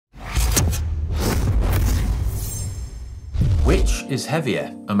Which is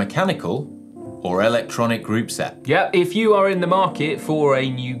heavier, a mechanical or electronic group set? Yeah, if you are in the market for a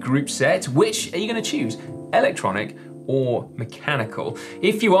new group set, which are you going to choose? Electronic or mechanical?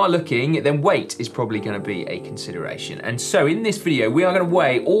 If you are looking, then weight is probably going to be a consideration. And so in this video, we are going to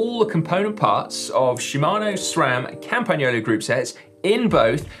weigh all the component parts of Shimano SRAM Campagnolo group sets in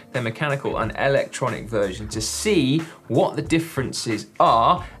both their mechanical and electronic version to see what the differences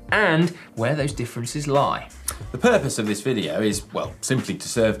are and where those differences lie. The purpose of this video is, well, simply to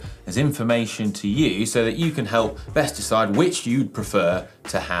serve as information to you so that you can help best decide which you'd prefer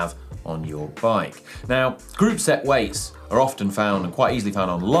to have on your bike. Now, group set weights are often found and quite easily found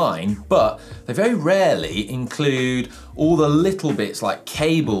online, but they very rarely include all the little bits like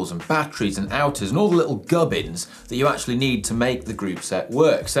cables and batteries and outers and all the little gubbins that you actually need to make the group set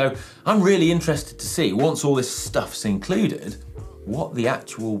work. So I'm really interested to see, once all this stuff's included, what the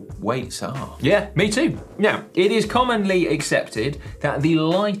actual weights are. Yeah, me too. Now, it is commonly accepted that the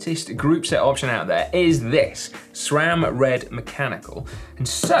lightest group set option out there is this, SRAM Red Mechanical. And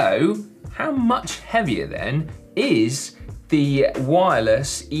so, how much heavier then is the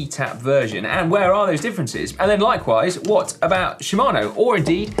wireless eTap version, and where are those differences? And then likewise, what about Shimano, or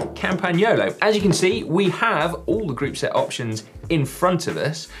indeed Campagnolo? As you can see, we have all the group set options in front of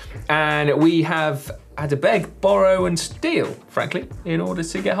us, and we have had to beg, borrow, and steal, frankly, in order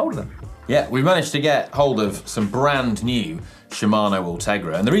to get hold of them. Yeah, we've managed to get hold of some brand new Shimano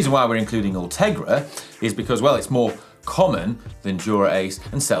Ultegra, and the reason why we're including Ultegra is because, well, it's more common than Dura-Ace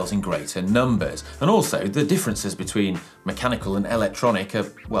and sells in greater numbers. And also, the differences between mechanical and electronic are,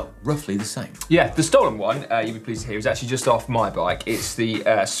 well, roughly the same. Yeah, the stolen one, you'll be pleased to hear, is actually just off my bike. It's the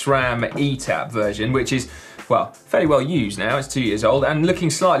SRAM eTap version, which is, well, fairly well used now. It's 2 years old and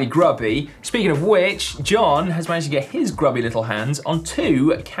looking slightly grubby. Speaking of which, John has managed to get his grubby little hands on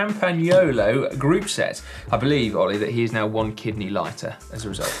 2 Campagnolo group sets. I believe, Ollie, that he is now 1 kidney lighter as a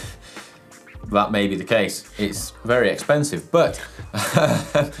result. That may be the case. It's very expensive, but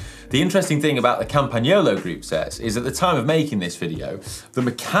the interesting thing about the Campagnolo group sets is at the time of making this video, the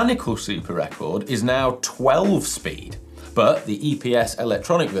mechanical Super Record is now 12 speed, but the EPS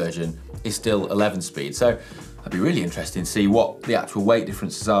electronic version is still 11 speed. So I'd be really interested to see what the actual weight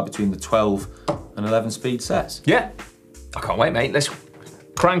differences are between the 12 and 11 speed sets. Yeah, I can't wait, mate. Let's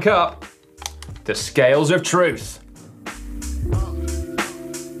crank up the scales of truth.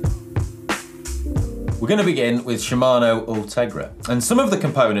 We're going to begin with Shimano Ultegra, and some of the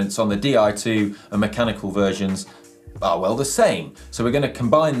components on the Di2 and mechanical versions are, well, the same. So we're going to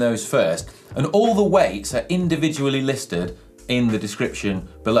combine those first, and all the weights are individually listed in the description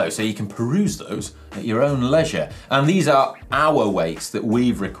below, so you can peruse those at your own leisure. And these are our weights that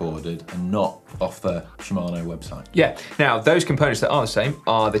we've recorded and not off the Shimano website. Yeah, now those components that are the same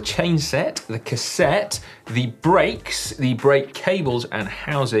are the chainset, the cassette, the brakes, the brake cables and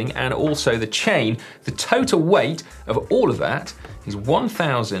housing, and also the chain. The total weight of all of that is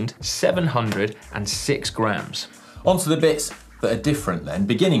 1,706 grams. Onto the bits that are different then,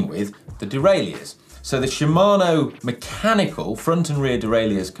 beginning with the derailleurs. So the Shimano mechanical front and rear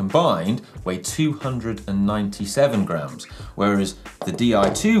derailleurs combined weigh 297 grams, whereas the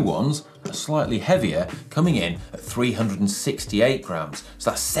Di2 ones are slightly heavier, coming in at 368 grams.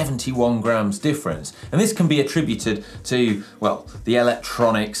 So that's 71 grams difference. And this can be attributed to, well, the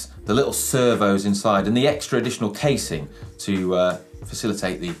electronics, the little servos inside, and the extra additional casing to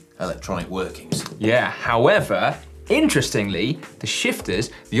facilitate the electronic workings. Yeah, however, interestingly, the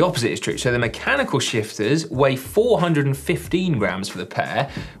shifters, the opposite is true. So the mechanical shifters weigh 415 grams for the pair,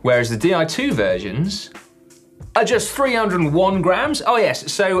 whereas the Di2 versions are just 301 grams. Oh yes,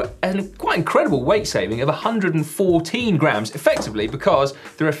 so a quite incredible weight saving of 114 grams, effectively because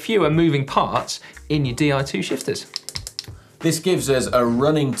there are fewer moving parts in your Di2 shifters. This gives us a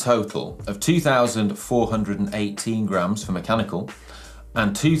running total of 2,418 grams for mechanical,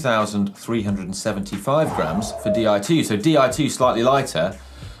 and 2,375 grams for Di2. So Di2 slightly lighter,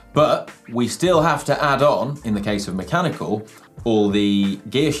 but we still have to add on, in the case of mechanical, all the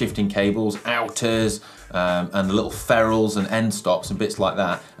gear shifting cables, outers, and the little ferrules and end stops and bits like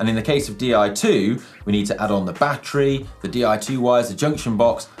that. And in the case of Di2, we need to add on the battery, the Di2 wires, the junction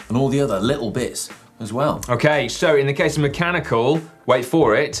box, and all the other little bits as well. Okay, so in the case of mechanical, wait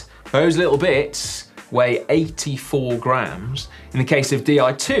for it, those little bits weigh 84 grams. In the case of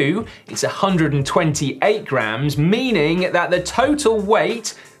Di2, it's 128 grams, meaning that the total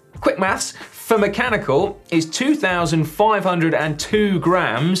weight, quick maths, for mechanical is 2,502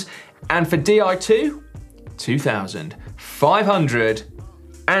 grams, and for Di2, 2,500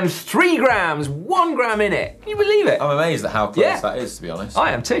 and 3 grams, 1 gram in it. Can you believe it? I'm amazed at how close that is, to be honest.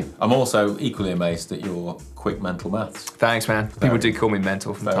 I am too. I'm also equally amazed at your quick mental maths. Thanks, man. People do call me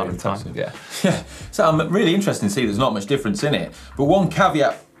mental from time to time. Yeah. Yeah. So I'm really interested to see there's not much difference in it. But one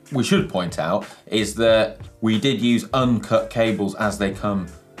caveat we should point out is that we did use uncut cables as they come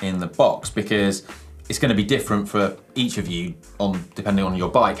in the box, because it's going to be different for each of you depending on your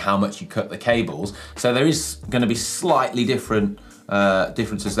bike how much you cut the cables. So there is going to be slightly different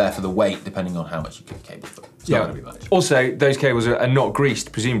differences there for the weight depending on how much you cut the cables. But it's not going to be much. Also, those cables are not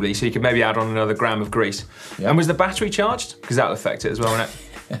greased, presumably, so you could maybe add on another gram of grease. Yep. And was the battery charged? Because that'll affect it as well, won't it?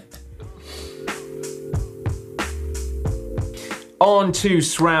 On to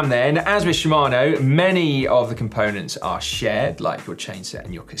SRAM then. As with Shimano, many of the components are shared, like your chainset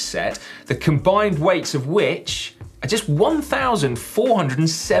and your cassette, the combined weights of which are just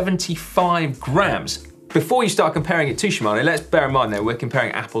 1,475 grams. Before you start comparing it to Shimano, let's bear in mind though, we're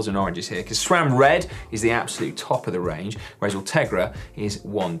comparing apples and oranges here, because SRAM Red is the absolute top of the range, whereas Ultegra is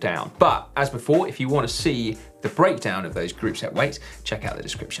one down. But as before, if you want to see the breakdown of those Groupset weights, check out the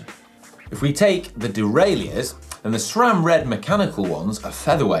description. If we take the derailleurs, then the SRAM Red Mechanical ones are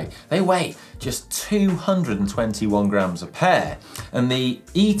featherweight. They weigh just 221 grams a pair. And the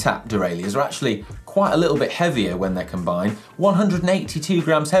eTap derailleurs are actually quite a little bit heavier when they're combined, 182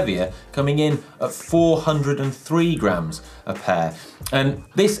 grams heavier, coming in at 403 grams a pair. And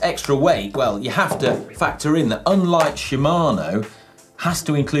this extra weight, well, you have to factor in that unlike Shimano, has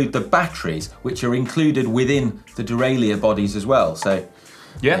to include the batteries, which are included within the derailleur bodies as well. So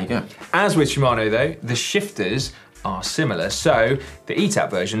yeah, there you go. As with Shimano though, the shifters are similar. So the eTap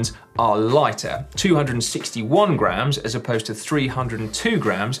versions are lighter, 261 grams as opposed to 302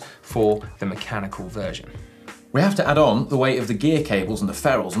 grams for the mechanical version. We have to add on the weight of the gear cables and the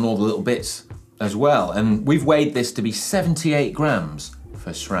ferrules and all the little bits as well. And we've weighed this to be 78 grams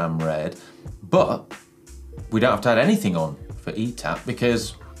for SRAM Red, but we don't have to add anything on for eTap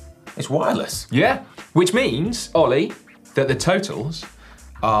because it's wireless. Yeah, which means, Ollie, that the totals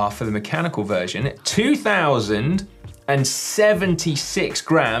are for the mechanical version 2,076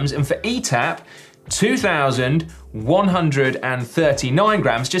 grams, and for eTap 2,139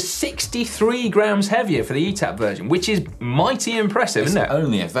 grams, just 63 grams heavier for the eTap version, which is mighty impressive, isn't it?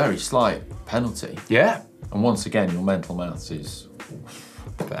 Only a very slight penalty. Yeah. And once again, your mental maths is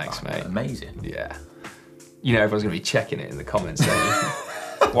thanks, mate. Amazing. Yeah. You know everyone's gonna be checking it in the comments, don't you?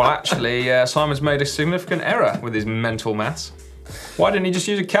 Well, actually, Simon's made a significant error with his mental maths. Why didn't he just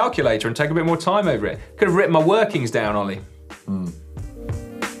use a calculator and take a bit more time over it? Could have written my workings down, Ollie.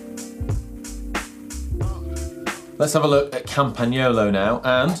 Let's have a look at Campagnolo now,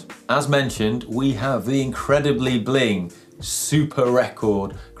 and as mentioned, we have the incredibly bling Super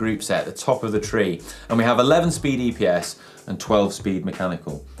Record Groupset, the top of the tree, and we have 11-speed EPS and 12-speed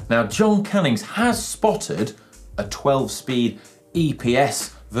mechanical. Now, John Cannings has spotted a 12-speed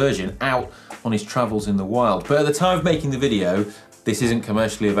EPS version out on his travels in the wild, but at the time of making the video, this isn't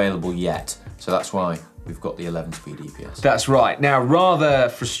commercially available yet, so that's why we've got the 11-speed EPS. That's right. Now, rather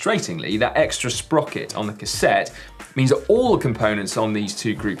frustratingly, that extra sprocket on the cassette means that all the components on these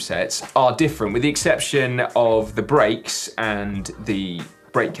two Groupsets are different, with the exception of the brakes and the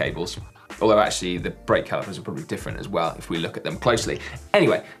brake cables. Although actually the brake calipers are probably different as well if we look at them closely.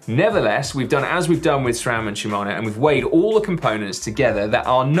 Anyway, nevertheless, we've done as we've done with SRAM and Shimano, and we've weighed all the components together that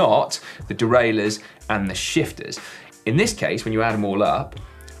are not the derailleurs and the shifters. In this case, when you add them all up,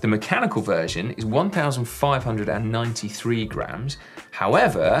 the mechanical version is 1,593 grams.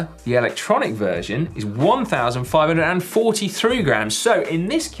 However, the electronic version is 1,543 grams. So in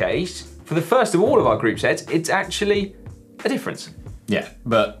this case, for the first of all of our Groupsets, it's actually a difference. Yeah,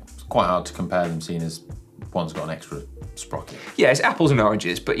 but quite hard to compare them, seeing as one's got an extra sprocket. Yeah, it's apples and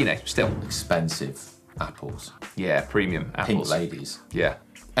oranges, but you know, still. Expensive apples. Yeah, premium apples. Pink ladies. Yeah.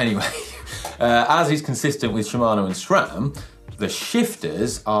 Anyway, as is consistent with Shimano and SRAM, the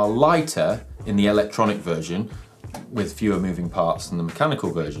shifters are lighter in the electronic version with fewer moving parts than the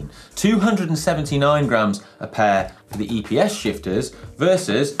mechanical version. 279 grams a pair for the EPS shifters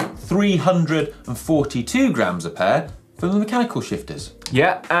versus 342 grams a pair for the mechanical shifters.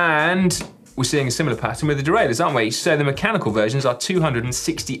 Yeah, and we're seeing a similar pattern with the derailleurs, aren't we? So the mechanical versions are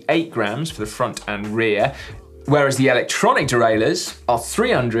 268 grams for the front and rear, whereas the electronic derailleurs are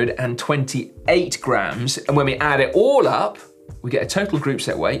 328 grams. And when we add it all up, we get a total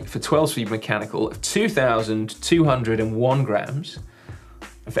Groupset weight for 12-speed mechanical of 2,201 grams.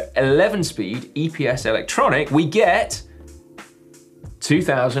 And for 11-speed EPS electronic, we get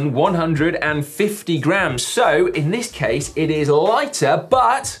 2,150 grams. So in this case, it is lighter,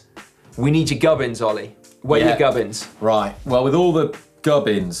 but we need your gubbins, Ollie. Where are your gubbins? Right, well, with all the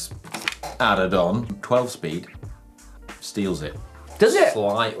gubbins added on, 12-speed steals it. Does it?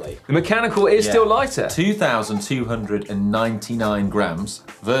 Slightly. The mechanical is still lighter. 2,299 grams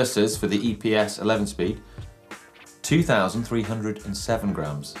versus, for the EPS 11-speed, 2,307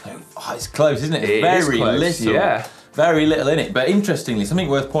 grams. Oh, it's close, isn't it? It's very little. Yeah. Very little in it. But interestingly, something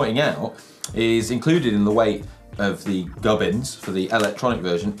worth pointing out is included in the weight of the gubbins for the electronic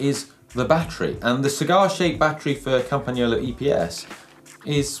version is the battery. And the cigar-shaped battery for Campagnolo EPS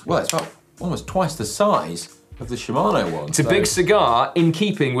is, well, it's about almost twice the size of the Shimano one. It's a big cigar in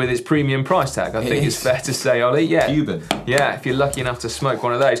keeping with its premium price tag, I think it's fair to say, Ollie. Yeah. Cuban. Yeah, if you're lucky enough to smoke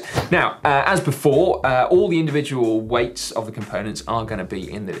one of those. Now, as before, all the individual weights of the components are going to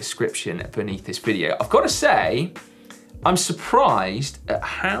be in the description beneath this video. I've got to say, I'm surprised at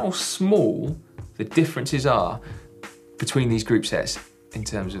how small the differences are between these group sets in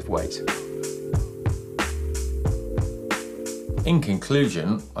terms of weight. In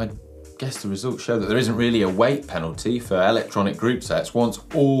conclusion, I guess the results show that there isn't really a weight penalty for electronic group sets once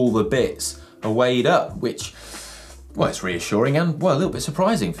all the bits are weighed up, which, well, it's reassuring and, well, a little bit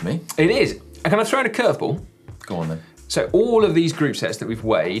surprising for me. It is. And can I throw in a curveball? Go on then. So all of these group sets that we've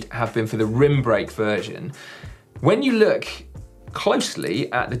weighed have been for the rim brake version. When you look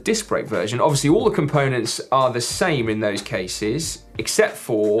closely at the disc brake version, obviously all the components are the same in those cases, except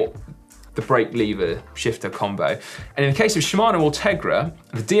for the brake lever shifter combo. And in the case of Shimano Ultegra,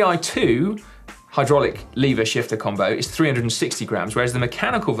 the Di2 hydraulic lever shifter combo is 360 grams, whereas the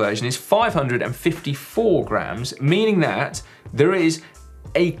mechanical version is 554 grams, meaning that there is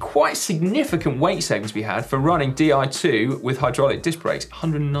a quite significant weight savings we had for running Di2 with hydraulic disc brakes,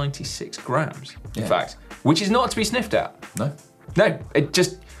 196 grams, in fact, which is not to be sniffed at. No. No, it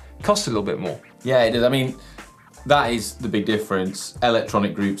just costs a little bit more. Yeah, it does. I mean, that is the big difference.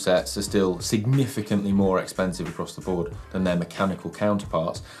 Electronic group sets are still significantly more expensive across the board than their mechanical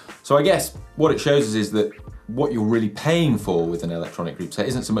counterparts. So I guess what it shows us is that what you're really paying for with an electronic group set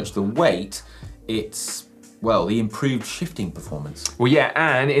isn't so much the weight, it's, well, the improved shifting performance. Well, yeah,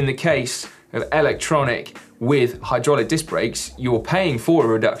 and in the case of electronic with hydraulic disc brakes, you're paying for a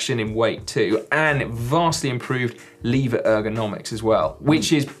reduction in weight too, and vastly improved lever ergonomics as well,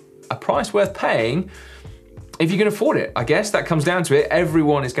 which is a price worth paying if you can afford it. I guess that comes down to it.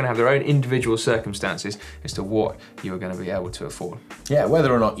 Everyone is going to have their own individual circumstances as to what you're going to be able to afford. Yeah,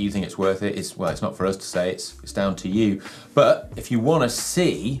 whether or not you think it's worth it is, well, it's not for us to say, it's down to you. But if you want to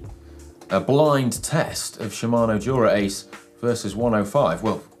see a blind test of Shimano Dura-Ace versus 105,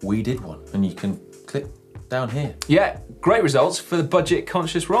 well, we did one, and you can click down here. Yeah, great results for the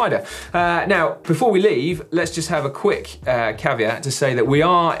budget-conscious rider. Now, before we leave, let's just have a quick caveat to say that we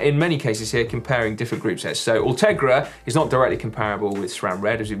are, in many cases here, comparing different group sets. So Ultegra is not directly comparable with SRAM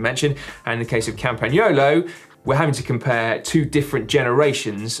Red, as we've mentioned, and in the case of Campagnolo, we're having to compare two different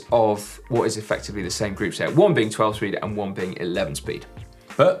generations of what is effectively the same group set, one being 12-speed and one being 11-speed.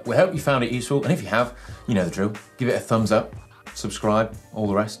 But we hope you found it useful, and if you have, you know the drill. Give it a thumbs up, subscribe, all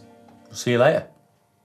the rest. We'll see you later.